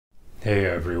Hey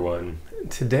everyone.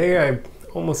 Today I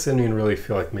almost didn't even really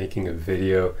feel like making a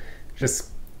video. Just,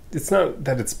 it's not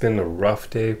that it's been a rough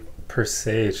day per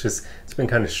se, it's been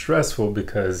kind of stressful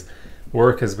because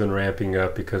work has been ramping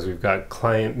up because we've got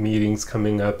client meetings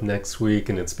coming up next week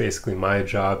and it's basically my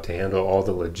job to handle all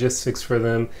the logistics for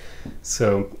them.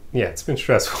 So yeah, it's been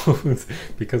stressful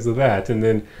because of that. And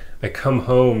then I come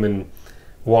home and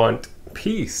want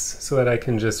peace so that I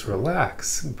can just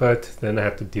relax. But then I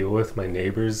have to deal with my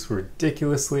neighbor's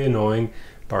ridiculously annoying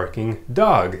barking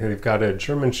dog. And they've got a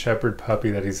German Shepherd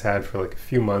puppy that he's had for like a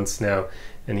few months now,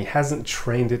 and he hasn't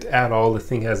trained it at all. The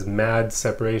thing has mad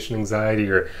separation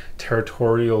anxiety or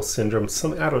territorial syndrome.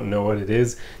 I don't know what it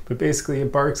is, but basically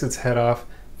it barks its head off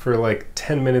for like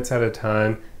 10 minutes at a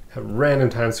time at random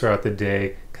times throughout the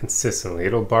day consistently.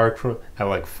 It'll bark at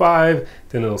like 5,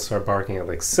 then it'll start barking at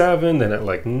like 7, then at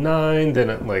like 9, then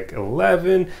at like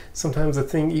 11. Sometimes the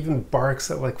thing even barks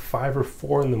at like 5 or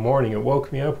 4 in the morning. It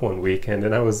woke me up one weekend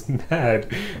and I was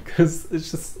mad because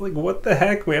it's just like, what the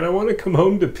heck, man? I want to come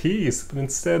home to peace, but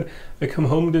instead I come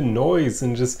home to noise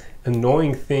and just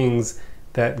annoying things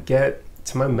that get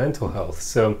to my mental health.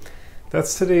 So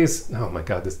that's today's. Oh my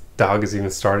god, this dog is even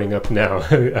starting up now.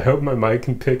 I hope my mic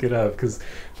can pick it up because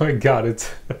my god, it's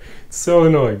so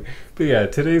annoying. But yeah,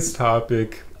 today's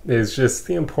topic is just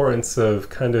the importance of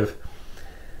kind of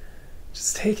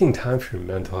just taking time for your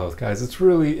mental health, guys.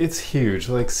 It's huge.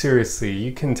 Like seriously,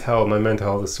 you can tell my mental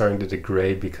health is starting to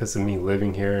degrade because of me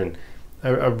living here, and I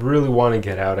really want to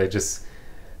get out.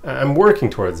 I'm working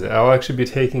towards it. I'll actually be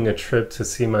taking a trip to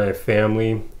see my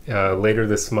family later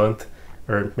this month,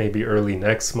 or maybe early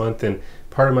next month, and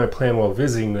part of my plan while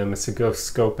visiting them is to go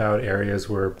scope out areas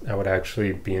where I would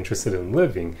actually be interested in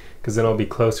living, because then I'll be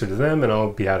closer to them and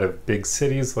I'll be out of big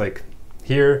cities like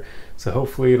here, so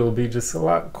hopefully it'll be just a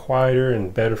lot quieter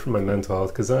and better for my mental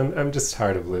health, because I'm just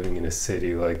tired of living in a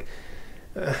city. Like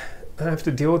I have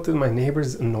to deal with my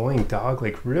neighbor's annoying dog.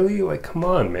 Like really? Like come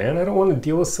on, man. I don't want to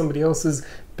deal with somebody else's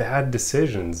bad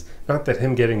decisions. Not that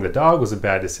him getting the dog was a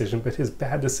bad decision, but his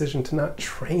bad decision to not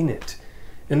train it.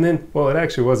 And then, well, it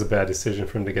actually was a bad decision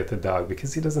for him to get the dog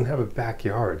because he doesn't have a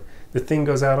backyard. The thing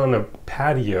goes out on a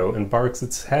patio and barks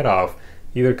its head off,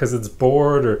 either because it's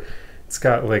bored or it's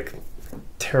got like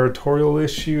territorial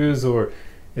issues or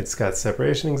it's got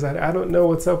separation anxiety. I don't know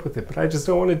what's up with it, but I just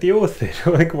don't want to deal with it.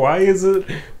 Like, why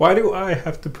do I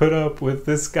have to put up with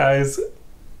this guy's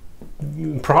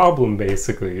problem,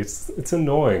 basically? It's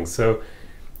annoying. So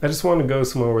I just want to go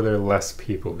somewhere where there are less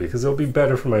people because it'll be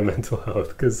better for my mental health,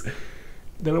 because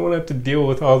then I won't have to deal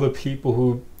with all the people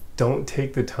who don't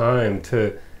take the time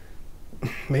to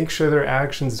make sure their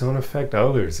actions don't affect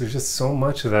others. There's just so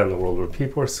much of that in the world where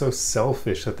people are so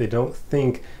selfish that they don't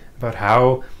think about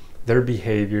how their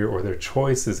behavior or their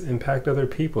choices impact other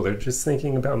people. They're just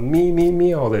thinking about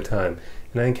me all the time.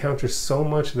 And I encounter so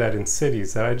much of that in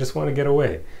cities that I just want to get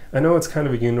away. I know it's kind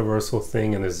of a universal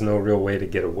thing and there's no real way to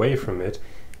get away from it.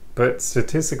 But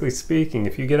statistically speaking,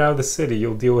 if you get out of the city,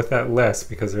 you'll deal with that less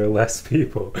because there are less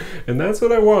people. And that's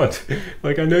what I want.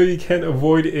 Like, I know you can't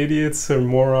avoid idiots or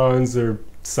morons or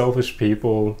selfish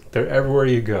people. They're everywhere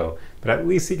you go. But at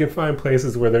least you can find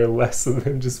places where there are less of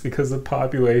them just because the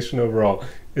population overall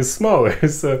is smaller.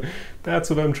 So that's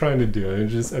what I'm trying to do.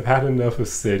 I've had enough of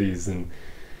cities. And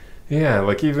yeah,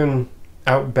 like even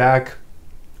out back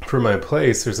from my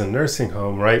place, there's a nursing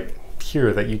home right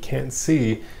here that you can't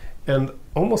see. And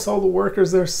almost all the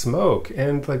workers there smoke,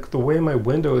 and like the way my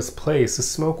window is placed, the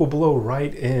smoke will blow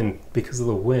right in because of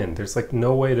the wind. There's like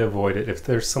no way to avoid it. If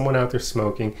there's someone out there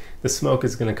smoking, the smoke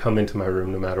is going to come into my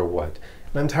room no matter what.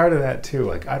 And I'm tired of that too.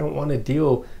 Like I don't want to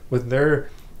deal with their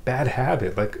bad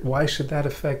habit. Like why should that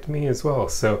affect me as well?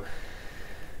 So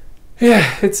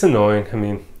yeah, it's annoying. I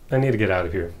mean, I need to get out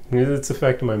of here. It's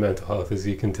affecting my mental health, as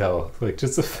you can tell. Like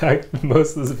just the fact that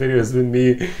most of this video has been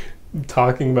me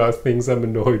talking about things I'm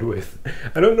annoyed with.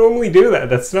 I don't normally do that.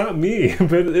 That's not me.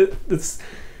 But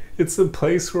it's a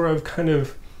place where I've kind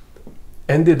of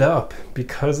ended up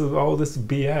because of all this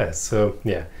BS. So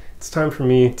yeah, it's time for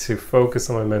me to focus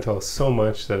on my mental health so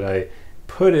much that I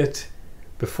put it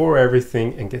before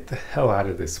everything and get the hell out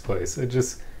of this place.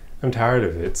 I'm tired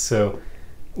of it. So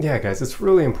yeah, guys, it's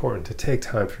really important to take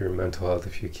time for your mental health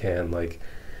if you can. Like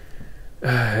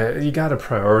you got to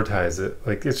prioritize it.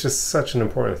 Like it's just such an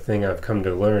important thing I've come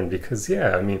to learn, because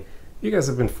yeah, I mean, you guys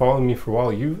have been following me for a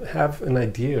while. You have an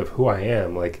idea of who I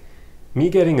am. Like me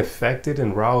getting affected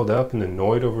and riled up and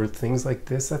annoyed over things like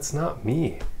this, that's not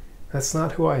me. That's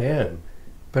not who I am.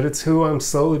 But it's who I'm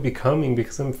slowly becoming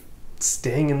because I'm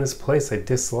staying in this place I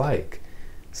dislike.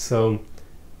 So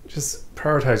just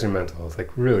prioritize your mental health.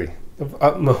 Like really, of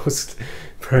utmost,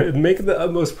 make it the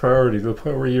utmost priority to the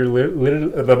point where you're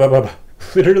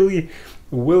literally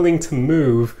willing to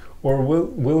move, or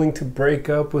willing to break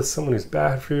up with someone who's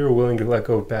bad for you, or willing to let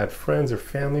go of bad friends or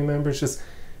family members. Just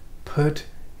put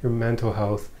your mental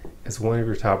health as one of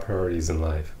your top priorities in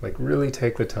life. Like, really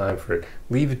take the time for it.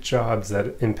 Leave jobs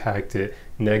that impact it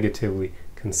negatively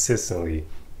consistently.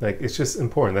 Like, it's just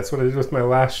important. That's what I did with my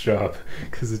last job,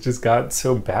 because it just got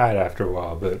so bad after a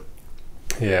while. But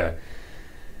yeah,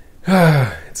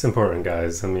 it's important,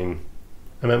 guys. I mean,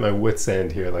 I'm at my wit's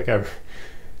end here. Like,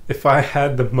 if I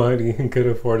had the money and could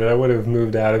afford it, I would have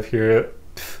moved out of here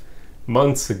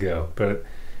months ago. But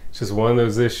it's just one of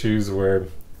those issues where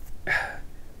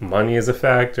money is a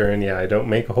factor, and yeah, I don't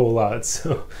make a whole lot,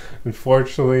 so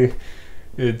unfortunately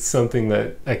it's something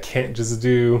that I can't just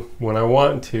do when I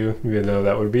want to, even though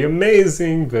that would be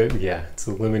amazing. But yeah, it's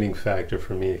a limiting factor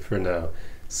for me for now.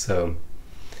 So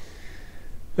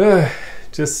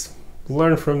just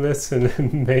learn from this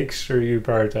and make sure you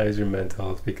prioritize your mental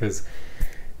health, because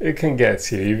it can get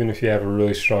to you even if you have a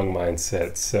really strong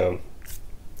mindset. So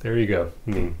there you go. I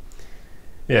mean,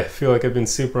 yeah, I feel like I've been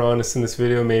super honest in this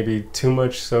video, maybe too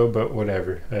much so, but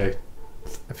whatever. I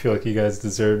feel like you guys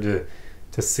deserve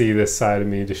to see this side of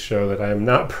me, to show that I am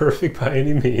not perfect by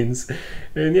any means.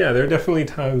 And yeah, there are definitely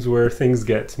times where things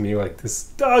get to me, like this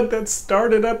dog that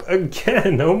started up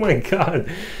again. Oh my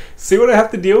god. See what I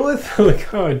have to deal with?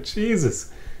 Like, oh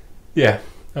Jesus. Yeah,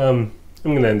 I'm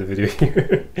gonna end the video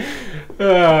here.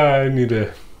 I need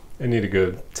to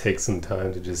go take some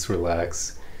time to just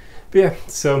relax. But yeah,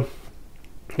 so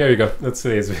there you go. That's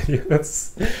today's video.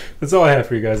 That's all I have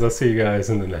for you guys. I'll see you guys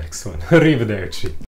in the next one. Arrivederci.